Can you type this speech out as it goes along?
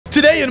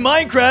Today in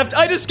Minecraft,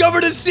 I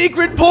discovered a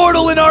secret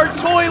portal in our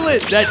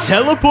toilet that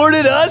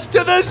teleported us to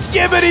the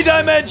Skibidi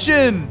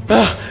dimension.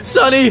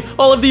 Sonny,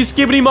 all of these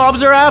Skibidi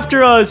mobs are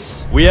after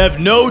us. We have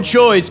no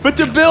choice but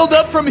to build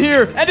up from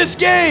here and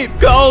escape.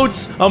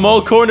 Goats, I'm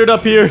all cornered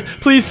up here.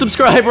 Please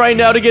subscribe right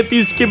now to get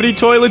these Skibidi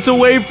toilets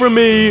away from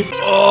me.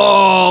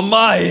 Oh,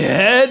 my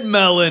head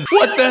melon.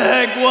 What the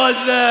heck was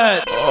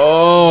that?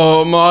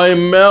 Oh, my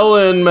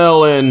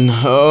melon.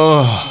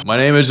 Oh. My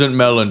name isn't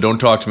Melon. Don't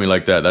talk to me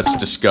like that. That's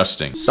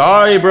disgusting.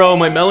 Sorry, bro.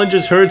 My melon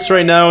just hurts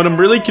right now, and I'm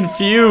really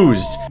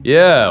confused.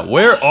 Yeah,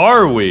 where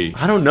are we?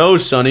 I don't know,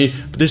 Sonny,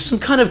 but there's some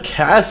kind of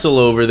castle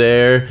over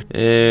there,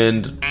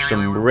 and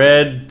some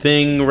red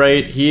thing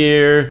right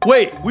here.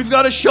 Wait, we've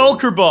got a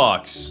shulker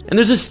box. And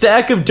there's a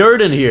stack of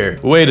dirt in here.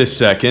 Wait a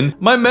second.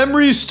 My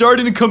memory is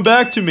starting to come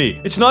back to me.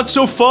 It's not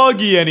so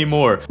foggy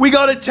anymore. We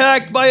got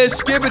attacked by a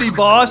Skibidi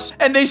boss,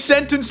 and they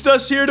sentenced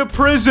us here to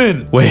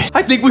prison. Wait,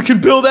 I think we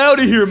can build out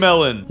of here,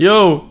 Melon.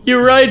 Yo,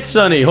 you're right,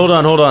 Sonny. Hold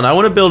on. I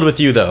want to build with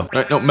you, though.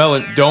 No,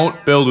 Melon,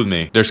 don't build with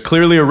me. There's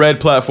clearly a red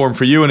platform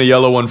for you and a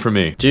yellow one for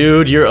me.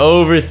 Dude, you're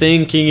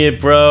overthinking it,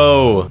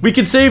 bro. We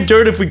can save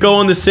dirt if we go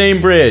on the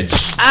same bridge.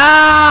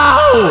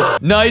 Ow!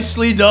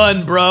 Nicely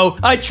done, bro.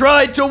 I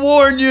tried to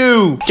warn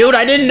you. Dude,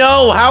 I didn't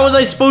know. How was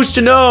I supposed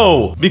to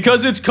know?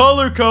 Because it's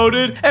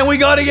color-coded, and we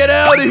gotta get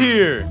out of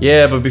here.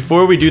 Yeah, but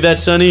before we do that,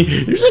 Sonny,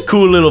 there's a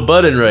cool little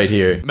button right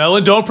here.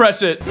 Melon, don't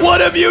press it.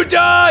 What have you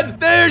done?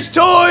 There's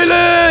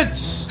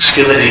toilets!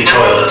 Skibidi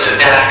toilets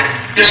attack.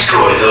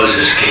 Destroy those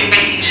escape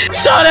keys.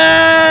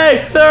 Sonny!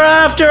 They're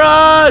after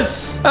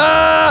us!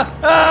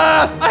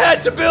 I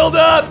had to build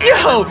up.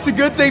 Yo, it's a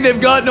good thing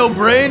they've got no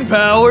brain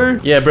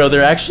power. Yeah, bro,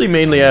 they're actually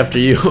mainly after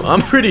you.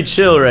 I'm pretty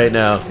chill right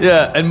now.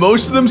 Yeah, and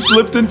most of them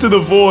slipped into the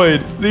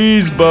void.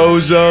 These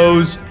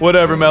bozos.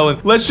 Whatever,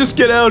 Melon. Let's just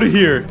get out of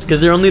here. It's because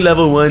they're only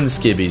level 1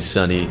 skibbies,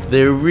 Sonny.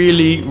 They're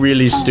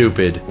really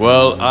stupid.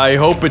 Well, I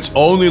hope it's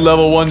only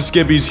level 1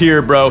 skibbies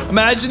here, bro.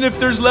 Imagine if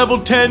there's level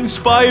 10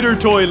 spider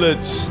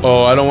toilets.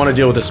 Oh, I don't want to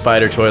deal with a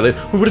spider toilet.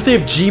 What if they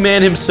have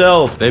G-Man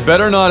himself? They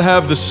better not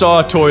have the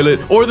saw toilet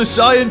or the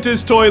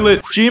scientist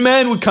toilet.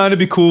 G-Man would kind of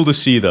be cool to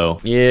see, though.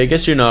 Yeah, I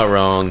guess you're not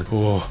wrong.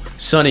 Whoa.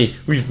 Sonny,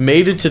 we've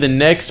made it to the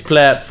next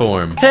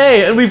platform.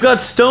 Hey, and we've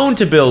got stone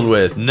to build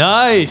with.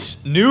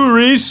 Nice. New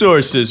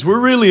resources. We're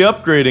really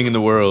upgrading in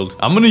the world.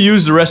 I'm gonna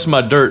use the rest of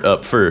my dirt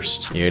up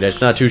first. Yeah,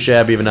 that's not too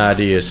shabby of an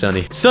idea,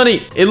 Sonny.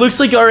 Sonny, it looks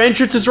like our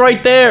entrance is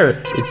right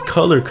there. It's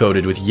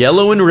color-coded with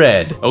yellow and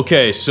red.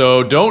 Okay,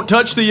 so don't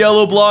touch the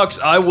yellow blocks.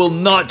 I will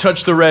not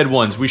touch the red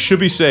ones. We should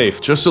be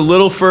safe. Just a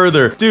little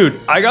further.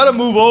 Dude, I gotta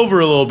move over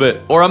a little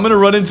bit, or I'm gonna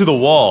run into the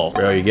wall.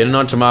 Bro, you're getting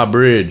onto my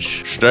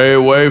bridge. Stay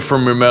away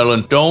from me,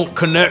 Melon. Don't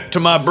connect to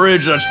my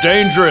bridge. That's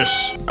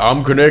dangerous.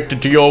 I'm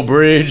connected to your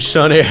bridge,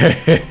 Sonny.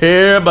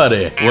 Here,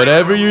 buddy.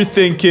 Whatever you're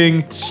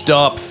thinking,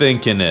 stop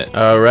thinking it.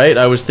 All right,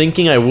 I was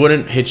thinking I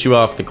wouldn't hit you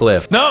off the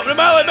cliff. No,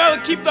 Melon,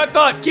 keep that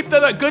thought. Keep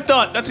that good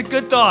thought. That's a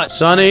good thought.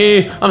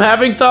 Sonny, I'm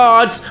having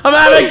thoughts. I'm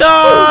having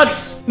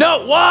thoughts.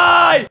 No,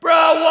 why? Bro,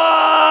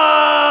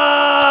 why?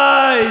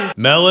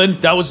 Melon,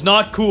 that was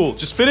not cool.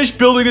 Just finish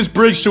building this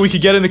bridge so we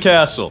can get in the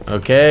castle.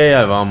 Okay,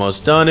 I've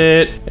almost done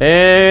it.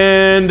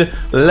 And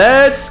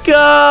let's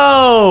go.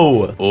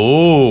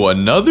 Oh,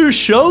 another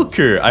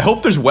shulker. I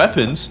hope there's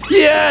weapons.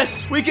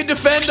 Yes, we can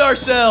defend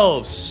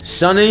ourselves.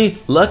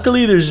 Sonny,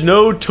 luckily there's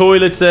no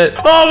toilets that...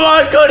 Oh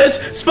my goodness,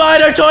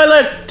 spider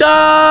toilet,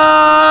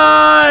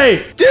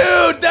 die!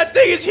 Dude, that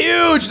thing is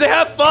huge. They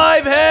have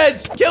 5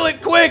 heads. Kill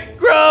it quick.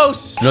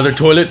 Gross. Another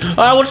toilet.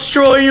 I will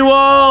destroy you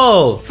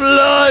all.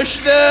 Flush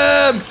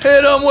them.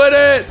 Hit them with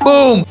it.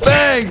 Boom.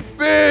 Bang.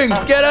 Bing.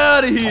 Get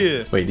out of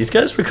here. Wait, these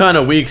guys were kind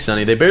of weak,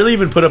 Sonny. They barely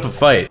even put up a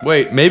fight.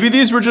 Wait, maybe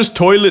these were just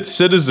toilet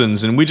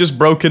citizens and we just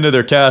broke into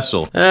their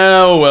castle.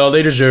 Oh, well,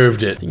 they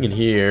deserved it. In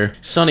here.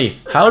 Sonny,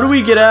 how do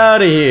we get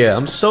out of here?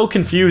 I'm so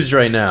confused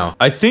right now.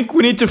 I think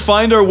we need to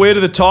find our way to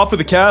the top of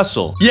the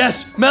castle.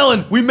 Yes,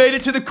 Melon, we made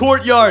it to the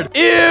courtyard.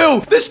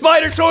 Ew, the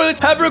spider toilets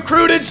have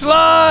recruited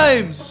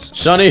slimes.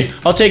 Sonny,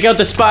 I'll take out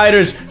the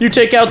spiders. You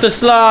take out the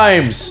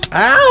slimes.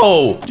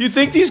 Ow! Do you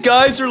think these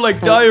guys are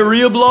like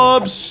diarrhea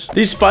blobs?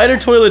 These spider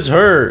toilets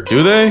hurt.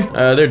 Do they?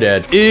 They're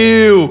dead.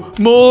 Ew,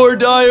 more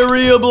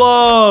diarrhea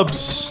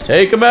blobs.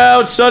 Take them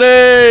out,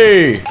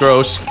 Sonny.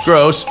 Gross.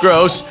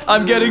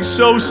 I'm getting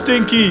so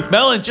stinky.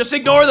 Melon, just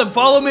ignore them.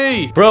 Follow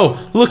me. Bro,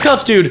 look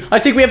up, dude. I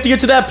think we have to get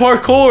to that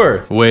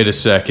parkour. Wait a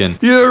second.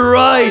 You're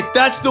right.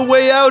 That's the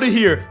way out of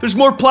here. There's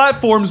more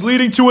platforms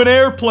leading to an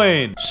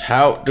airplane.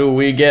 How do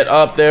we get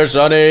up there,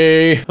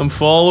 Sonny? I'm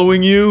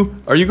following you.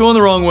 Are you going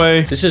the wrong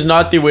way? This is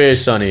not the way,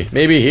 Sonny.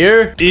 Maybe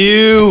here?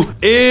 Ew.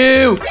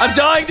 I'm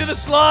dying to the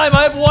slime.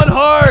 I have 1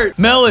 heart.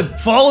 Melon,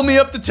 follow me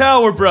up the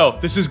tower, bro.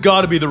 This has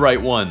got to be the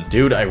right one.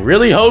 Dude, I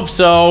really hope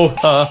so.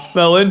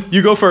 Melon,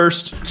 you go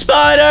first.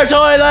 Spider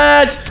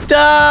toilets,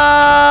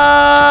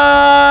 die!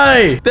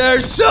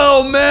 There's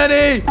so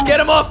many. Get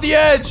him off the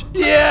edge.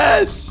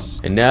 Yes.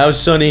 And now,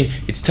 Sonny,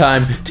 it's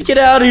time to get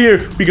out of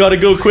here. We gotta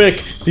go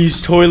quick.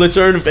 These toilets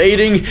are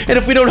invading, and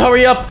if we don't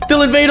hurry up,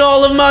 they'll invade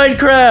all of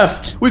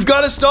Minecraft. We've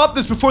got to stop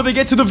this before they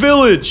get to the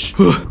village.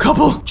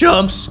 Couple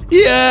jumps.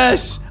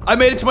 Yes! I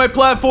made it to my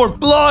platform.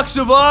 Blocks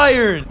of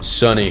iron.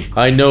 Sonny,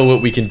 I know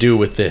what we can do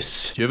with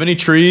this. Do you have any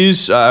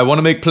trees? I want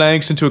to make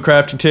planks into a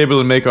crafting table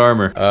and make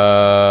armor.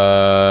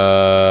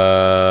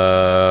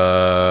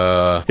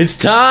 It's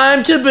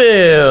time to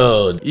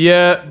build.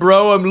 Yeah,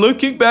 bro, I'm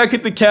looking back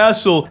at the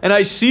castle and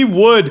I see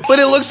wood, but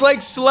it looks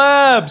like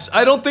slabs.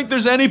 I don't think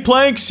there's any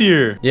planks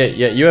here. Yeah,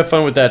 you have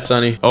fun with that,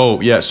 Sonny.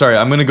 Oh, yeah, sorry.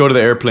 I'm gonna go to the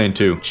airplane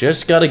too.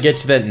 Just gotta get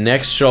to that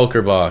next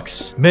shulker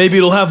box. Maybe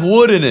it'll have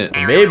wood in it.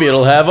 Maybe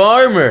it'll have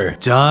armor.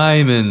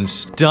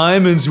 Diamonds.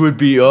 Diamonds would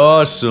be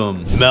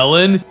awesome.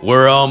 Melon,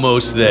 we're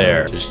almost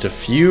there. Just a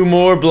few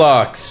more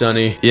blocks,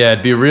 Sonny. Yeah,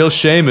 it'd be a real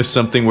shame if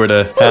something were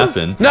to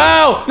happen.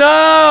 No!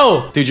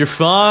 No! Dude, you're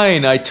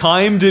fine. I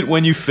timed it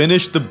when you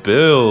finished the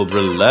build.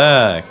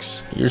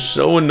 Relax. You're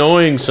so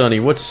annoying, Sonny.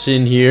 What's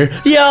in here?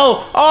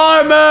 Yo!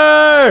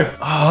 Armor!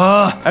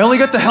 I only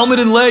got the helmet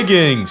and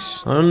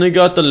leggings. I only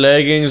got the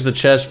leggings, the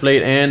chest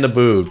plate, and the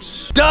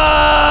boots.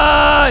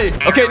 Die!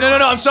 Okay, no.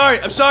 I'm sorry.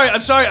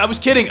 I was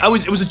kidding.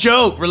 It was a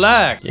joke.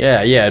 Relax.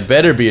 Yeah, it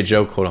better be a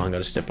joke. Hold on,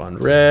 gotta step on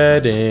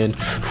red and...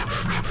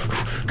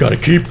 Gotta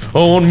keep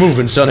on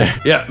moving, Sonny.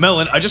 Yeah,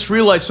 Melon, I just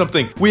realized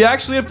something. We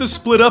actually have to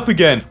split up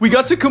again. We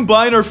got to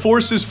combine our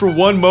forces for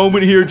one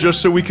moment here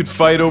just so we could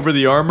fight over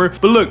the armor.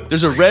 But look,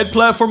 there's a red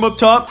platform up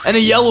top and a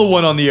yellow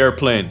one on the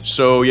airplane.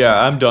 So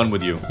yeah, I'm done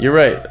with you. You're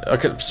right.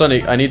 Okay,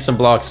 Sonny, I need some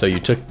blocks, so you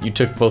took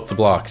both the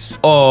blocks.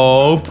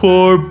 Oh,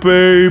 poor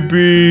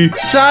baby.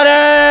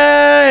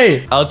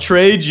 Sonny! I'll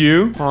trade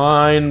you.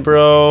 Fine,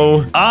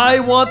 bro.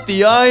 I want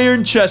the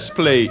iron chest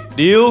plate.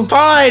 Deal?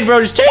 Fine, bro.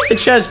 Just take the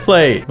chest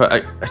plate.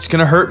 But it's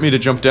gonna hurt me to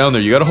jump down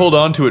there. You gotta hold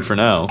on to it for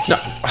now. No.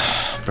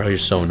 Bro, you're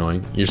so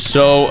annoying. You're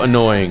so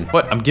annoying.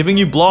 What? I'm giving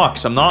you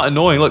blocks. I'm not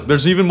annoying. Look,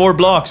 there's even more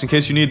blocks in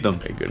case you need them.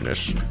 My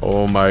goodness.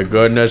 Oh my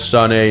goodness,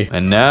 Sonny.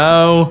 And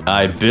now,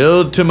 I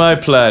build to my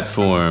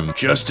platform.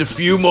 Just a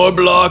few more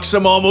blocks.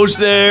 I'm almost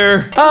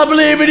there. I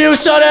believe in you,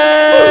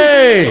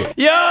 Sonny!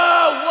 Yo,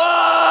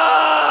 why?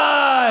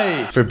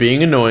 For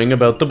being annoying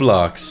about the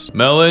blocks.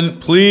 Melon,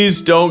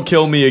 please don't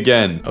kill me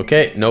again.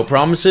 Okay, no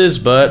promises,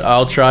 but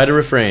I'll try to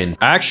refrain.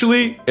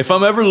 Actually, if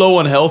I'm ever low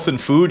on health and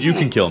food, you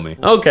can kill me.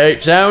 Okay,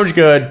 sounds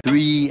good.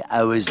 3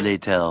 hours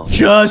later.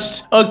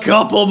 Just a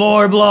couple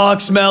more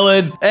blocks,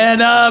 Melon,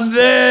 and I'm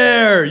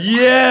there.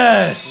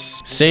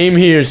 Yes. Same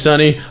here,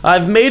 Sonny.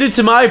 I've made it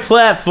to my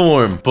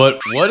platform.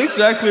 But what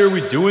exactly are we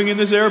doing in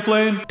this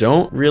airplane?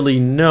 Don't really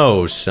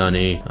know,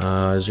 Sonny.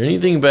 Is there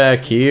anything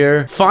back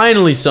here?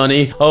 Finally,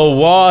 Sonny, a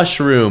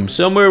washroom.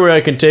 Somewhere where I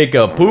can take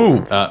a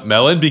poop.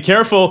 Melon, be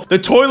careful. The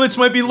toilets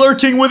might be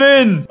lurking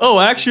within. Oh,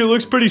 actually, it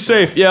looks pretty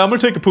safe. Yeah, I'm gonna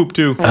take a poop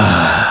too.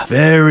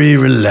 Very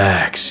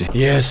relaxing.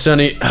 Yeah,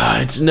 Sonny,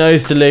 it's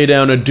nice to lay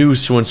down a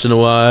deuce once in a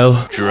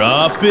while.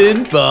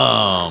 Dropping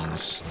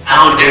bombs.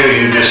 How dare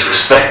you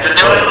disrespect the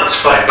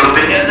toilets by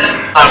pooping in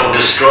them? I will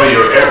destroy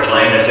your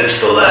airplane if it's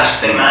the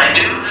last thing I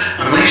do.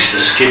 Unleash the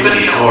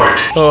SKIBIDI horde.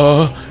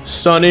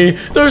 Sonny,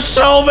 there's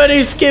so many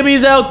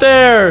skibbies out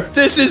there!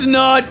 This is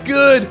not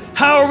good!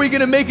 How are we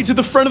gonna make it to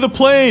the front of the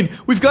plane?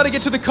 We've got to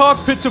get to the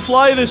cockpit to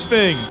fly this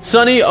thing!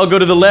 Sonny, I'll go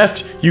to the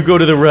left, you go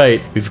to the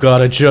right. We've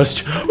gotta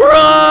just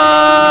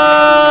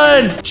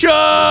run!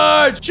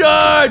 Charge!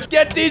 Charge!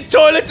 Get these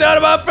toilets out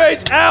of my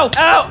face! Ow!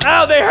 Ow!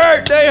 Ow! They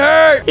hurt! They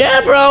hurt!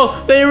 Yeah,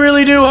 bro! They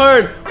really do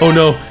hurt! Oh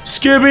no!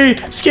 Skibby!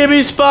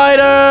 Skibby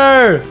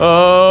spider!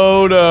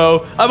 Oh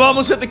no! I'm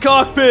almost at the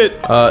cockpit!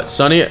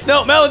 Sonny?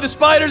 No, Melon, the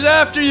spider's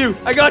after you!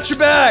 I got your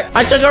back!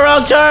 I took a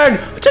wrong turn!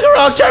 We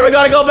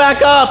gotta go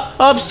back up!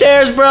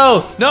 Upstairs,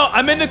 bro! No,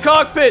 I'm in the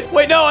cockpit!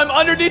 Wait, no, I'm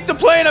underneath the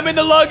plane! I'm in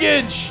the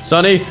luggage!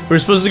 Sonny, we're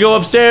supposed to go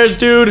upstairs,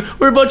 dude!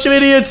 We're a bunch of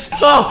idiots!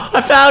 Oh,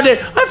 I found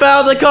it! I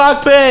found the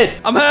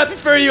cockpit! I'm happy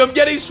for you! I'm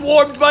getting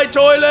swarmed by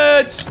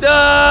toilets!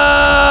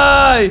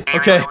 Die!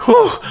 Okay.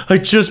 Whew, I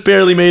just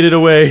barely made it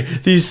away.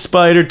 These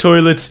spider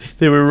toilets,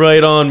 they were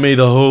right on me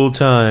the whole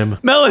time.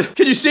 Melon,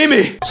 can you see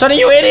me? Sonny,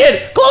 you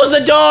idiot! Close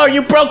the door!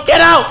 You broke!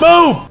 Get out!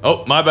 Move!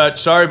 Oh, my bad.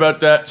 Sorry about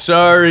that.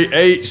 Sorry.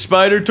 Hey,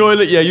 spider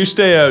toilet. Yeah, you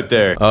stay out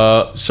there.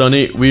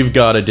 Sonny, we've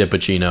got a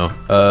Dippuccino.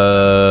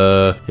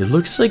 It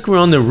looks like we're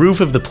on the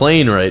roof of the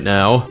plane right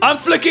now. I'm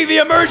flicking the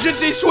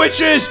emergency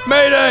switches!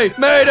 Mayday!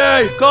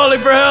 Mayday! Calling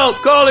for help!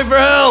 Calling for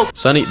help!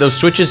 Sonny, those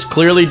switches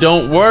clearly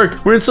don't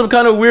work. We're in some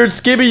kind of weird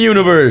Skibby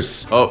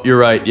universe. Oh, you're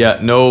right. Yeah,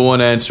 no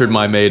one answered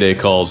my Mayday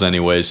calls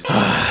anyways.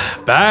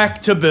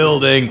 Back to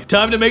building.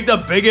 Time to make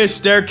the biggest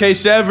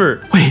staircase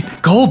ever. Wait,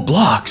 go gold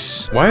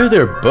blocks. Why are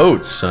there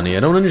boats, Sonny? I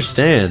don't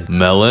understand.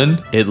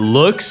 Melon, it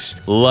looks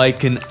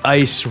like an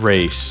ice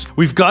race.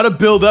 We've got to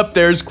build up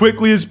there as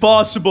quickly as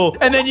possible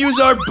and then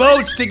use our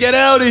boats to get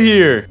out of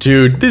here.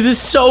 Dude, this is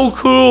so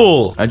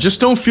cool. I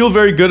just don't feel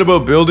very good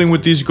about building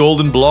with these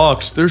golden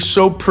blocks. They're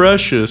so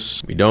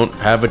precious. We don't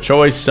have a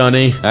choice,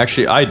 Sonny.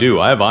 Actually, I do.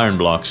 I have iron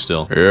blocks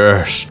still.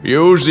 Yes.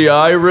 Use the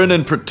iron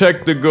and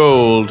protect the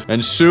gold.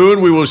 And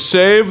soon we will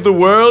save the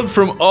world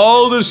from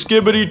all the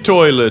skibidi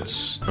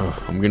toilets. Oh,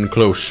 I'm getting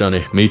close,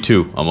 Sonny. Me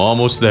too. I'm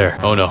almost there.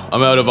 Oh no,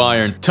 I'm out of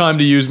iron. Time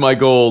to use my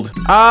gold.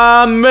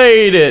 I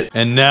made it.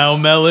 And now,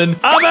 Melon,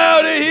 I'm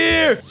out of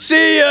here.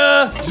 See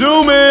ya.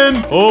 Zoom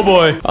in. Oh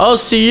boy. I'll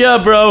see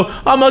ya, bro.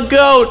 I'm a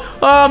goat.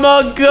 I'm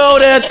a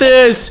goat at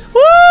this.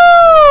 Woo!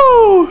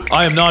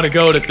 I am not a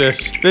goat at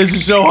this. This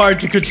is so hard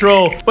to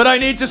control, but I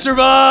need to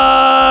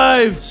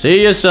survive.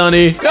 See ya,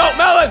 Sonny. No,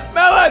 Melon,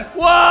 Melon,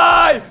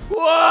 why?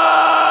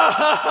 Why?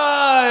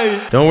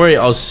 Don't worry,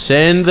 I'll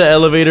send the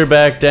elevator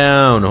back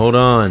down. Hold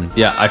on.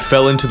 Yeah, I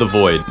fell into the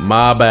void.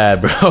 My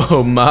bad,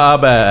 bro. My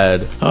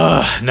bad.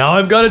 Now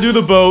I've got to do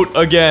the boat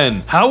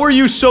again. How are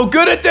you so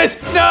good at this?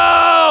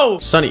 No!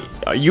 Sonny,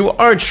 you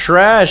are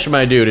trash,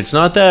 my dude. It's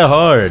not that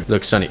hard.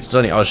 Look, Sonny,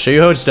 I'll show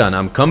you how it's done.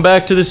 I'm come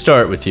back to the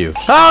start with you.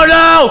 Oh,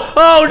 no!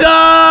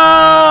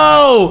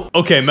 Oh, no!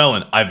 Okay,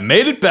 Melon, I've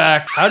made it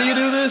back. How do you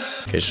do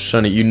this? Okay, so,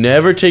 Sonny, you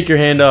never take your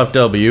hand off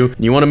W.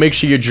 You want to make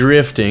sure you're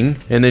drifting,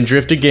 and then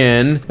drift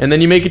again, and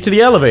then you make it to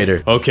the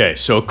elevator. Okay,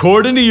 so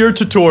according to your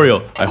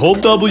tutorial, I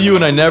hold W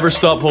and I never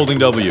stop holding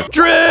W.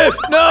 Drift!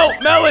 No!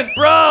 Melon,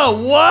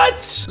 bro,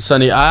 what?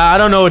 Sonny, I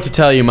don't know what to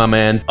tell you, my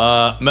man.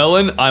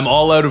 Melon, I'm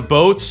all out of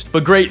boats,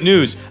 but great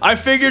news. I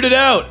figured it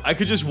out. I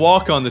could just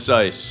walk on this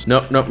ice.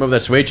 Nope,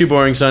 that's way too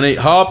boring, Sonny.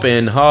 Hop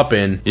in, hop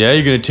in. Yeah,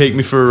 you're gonna take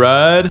me for a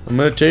ride? I'm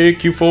gonna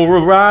take you for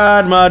a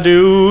ride, my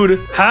dude.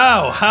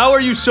 How? How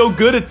are you so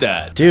good at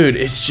that? Dude,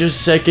 it's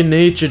just second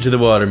nature to the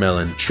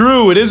watermelon.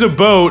 True, it is a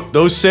boat.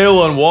 Those sail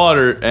on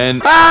water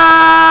and...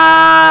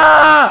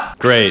 Ah!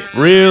 Great.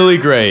 Really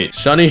great.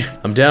 Sonny,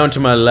 I'm down to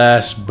my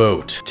last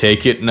boat.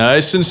 Take it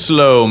nice and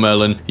slow,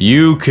 Melon.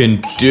 You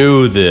can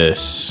do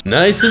this.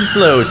 Nice and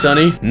slow,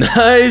 Sonny.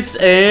 Nice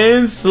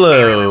and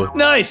slow.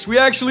 Nice, we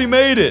actually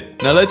made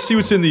it. Now let's see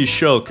what's in these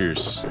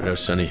shulkers. No,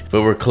 Sonny,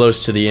 but we're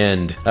close to the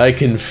end. I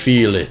can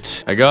feel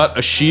it. I got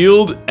a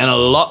shield and a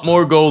lot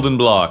more golden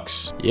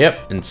blocks.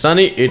 Yep, and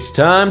Sonny, it's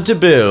time to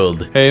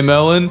build. Hey,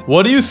 Melon,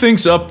 what do you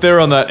think's up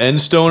there on that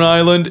endstone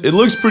island? It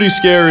looks pretty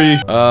scary.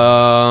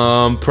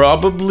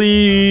 Probably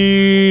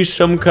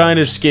some kind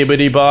of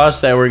skibidi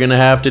boss that we're gonna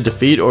have to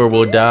defeat or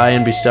we'll die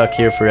and be stuck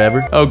here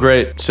forever. Oh,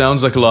 great.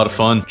 Sounds like a lot of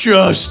fun.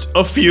 Just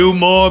a few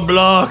more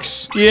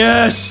blocks.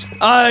 Yes,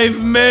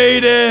 I've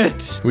made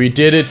it. We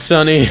did it,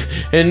 Sonny.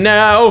 And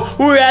now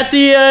we're at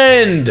the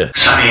end.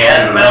 Sonny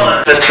and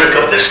Melon, the trick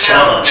of this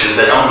challenge is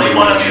that only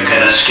one of you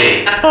can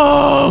escape.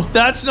 Oh,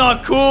 that's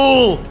not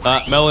cool.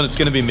 Melon, it's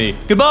gonna be me.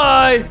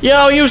 Goodbye.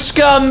 Yo, you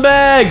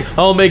scumbag.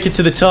 I'll make it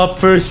to the top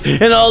first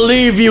and I'll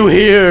leave you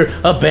here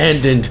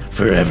abandoned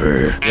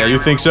forever. Yeah, you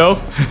think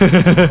so?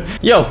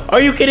 Yo, are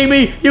you kidding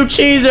me? You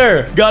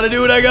cheeser. Gotta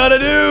do what I gotta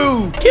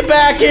do. Get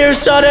back here,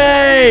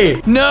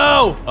 Sonny.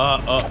 No.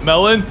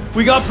 Melon,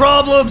 we got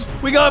problems.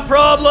 We got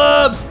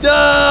problems.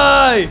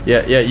 Die.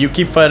 Yeah, you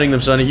keep fighting them,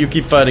 Sonny. You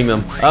keep fighting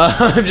them.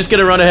 I'm just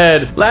gonna run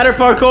ahead. Ladder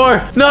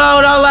parkour.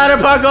 No, not ladder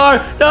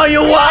parkour. No,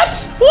 you what?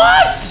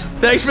 What?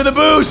 Thanks for the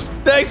boost.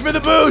 Thanks for the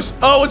boost.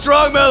 Oh, what's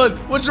wrong, Melon?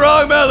 What's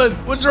wrong, Melon?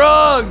 What's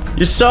wrong?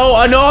 You're so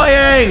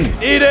annoying.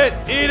 Eat it.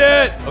 Eat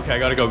it. Okay, I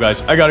gotta go,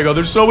 guys. I gotta go.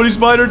 There's so many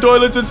spider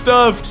toilets and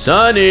stuff.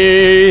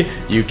 Sonny,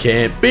 you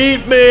can't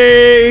beat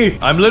me.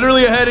 I'm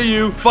literally ahead of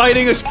you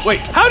fighting a... Wait,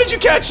 how did you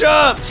catch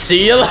up?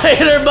 See you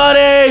later,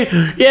 buddy.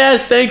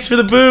 Yes, thanks for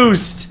the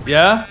boost.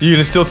 Yeah? You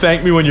gonna still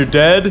thank me when you're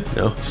dead?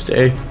 No,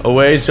 stay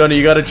away, Sonny.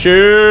 You gotta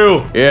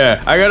chill.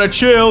 Yeah, I gotta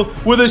chill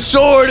with a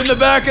sword in the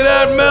back of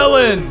that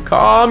melon.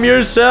 Calm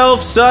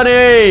yourself, Sonny.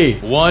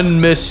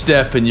 One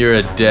misstep and you're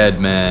a dead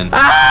man.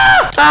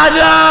 Ah! Ah,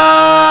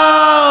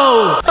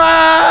 no!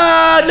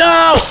 Ah,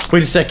 no!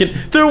 Wait a second.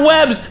 They're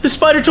webs. The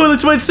spider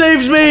toilets might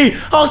save me.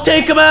 I'll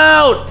take them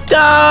out.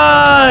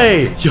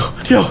 Die! Yo,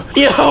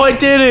 I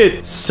did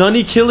it.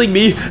 Sonny killing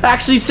me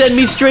actually sent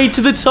me straight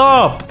to the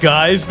top.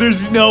 Guys,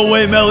 there's no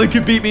way Melon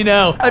can beat me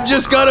now. I've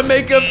just gotta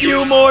make a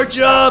few more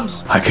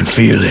jumps. I can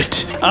feel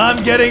it.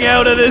 I'm getting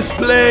out of this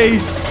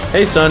place.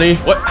 Hey, Sonny.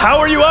 What? How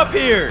are you up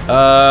here?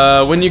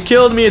 When you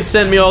killed me, it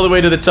sent me all the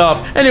way to the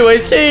top. Anyway,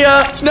 see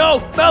ya.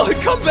 No, Melon,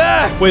 come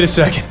back. Wait a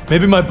second.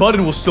 Maybe my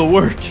button will still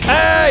work.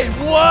 Hey,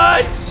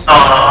 what?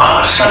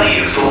 Sonny,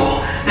 you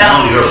fool.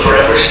 Now you're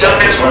forever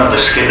stuck as one of the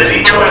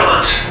skibidi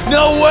toilets.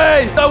 No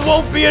way! That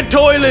won't be a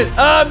toilet!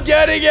 I'm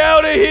getting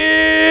out of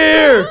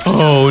here!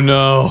 Oh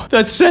no.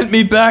 That sent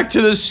me back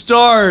to the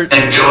start.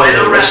 Enjoy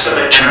the rest of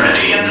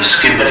eternity in the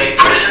skibidi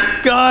prison.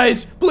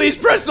 Guys, please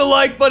press the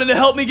like button to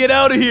help me get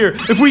out of here.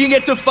 If we can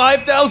get to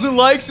 5,000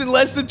 likes in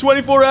less than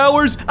 24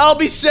 hours, I'll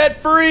be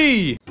set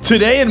free.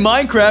 Today in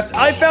Minecraft,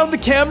 I found the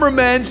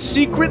cameraman's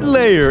secret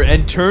lair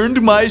and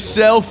turned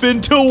myself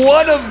into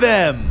one of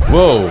them.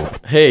 Whoa.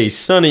 Hey,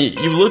 Sunny,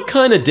 you look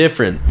kind of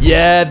different.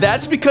 Yeah,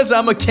 that's because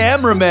I'm a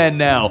cameraman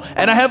now,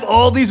 and I have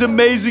all these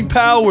amazing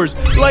powers,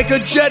 like a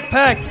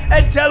jetpack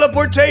and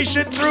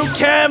teleportation through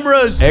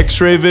cameras,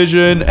 X-ray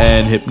vision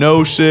and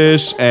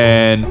hypnosis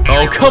and...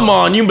 Oh, come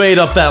on, you made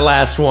up that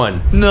last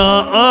one.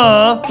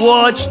 Nuh-uh,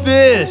 watch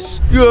this.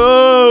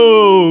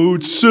 Go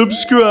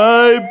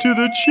subscribe to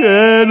the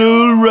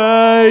channel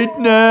right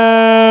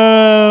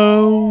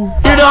now.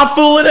 You're not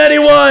fooling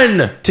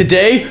anyone.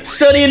 Today,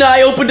 Sunny and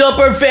I opened up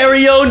our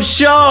very own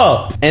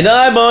shop, and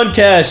I'm on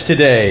cash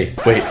today.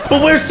 Wait,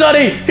 but where's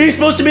Sunny? He's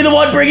supposed to be the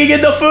one bringing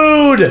in the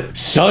food.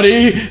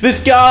 Sunny,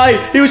 this guy,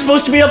 he was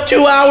supposed to be up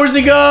 2 hours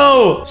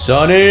ago.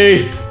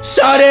 Sunny,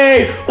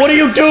 what are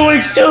you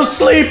doing? Still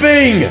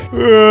sleeping?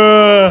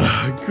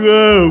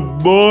 Good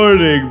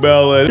morning,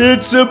 Melon.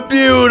 It's a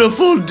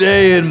beautiful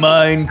day in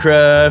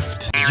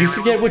Minecraft. Did you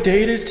forget what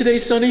day it is today,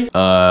 Sunny?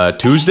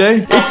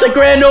 Tuesday? It's the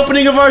grand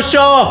opening of our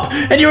shop,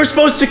 and you were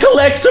supposed to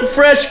collect some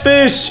fresh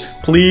fish.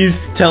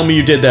 Please tell me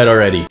you did that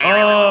already.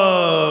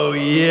 Oh,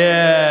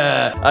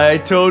 yeah. I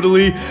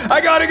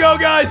gotta go,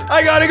 guys.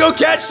 I gotta go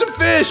catch some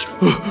fish.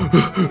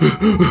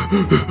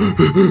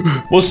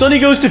 While Sunny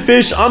goes to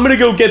fish, I'm gonna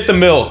go get the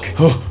milk.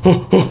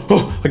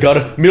 I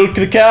gotta milk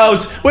the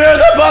cows. Where are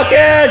the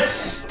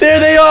buckets? There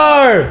they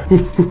are.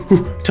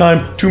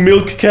 Time to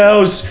milk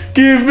cows.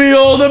 Give me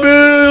all the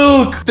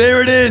milk.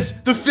 There it is,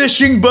 the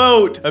fishing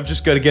boat. I've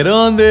just gotta get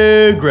on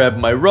there, grab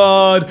my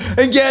rod,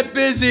 and get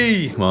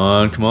busy. Come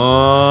on, come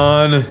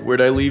on.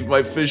 Where'd I leave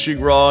my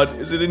fishing rod?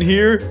 Is it in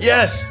here?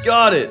 Yes,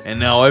 got it. And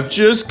now I've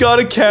just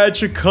gotta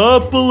catch a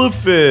couple of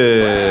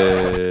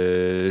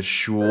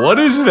fish. What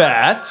is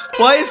that?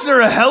 Why is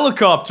there a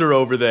helicopter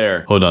over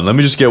there? Hold on, let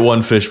me just get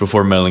one fish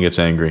before Melon gets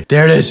angry.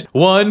 There it is,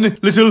 one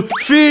little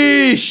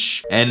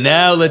fish. And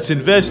now let's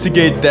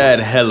investigate that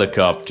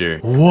helicopter.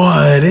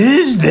 What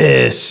is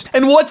this?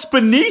 And what's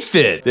beneath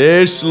it?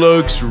 This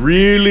looks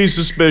really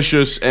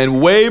suspicious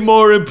and way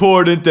more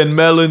important than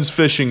Melon's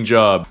fishing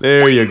job.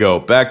 There you go,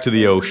 back to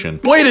the ocean.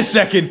 Wait a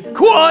second,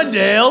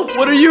 Quandale,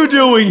 what are you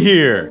doing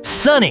here?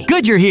 Sunny,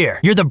 good you're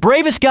here. You're the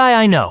bravest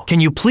guy I know. Can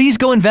you please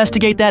go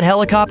investigate that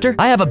helicopter?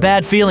 I have a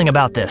bad feeling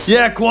about this.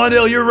 Yeah,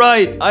 Quandale, you're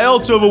right. I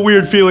also have a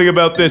weird feeling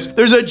about this.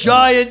 There's a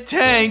giant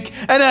tank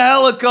and a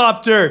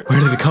helicopter. Where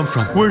did it come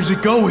from? Where's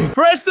it going?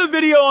 Press the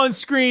video on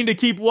screen to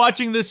keep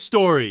watching this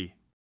story.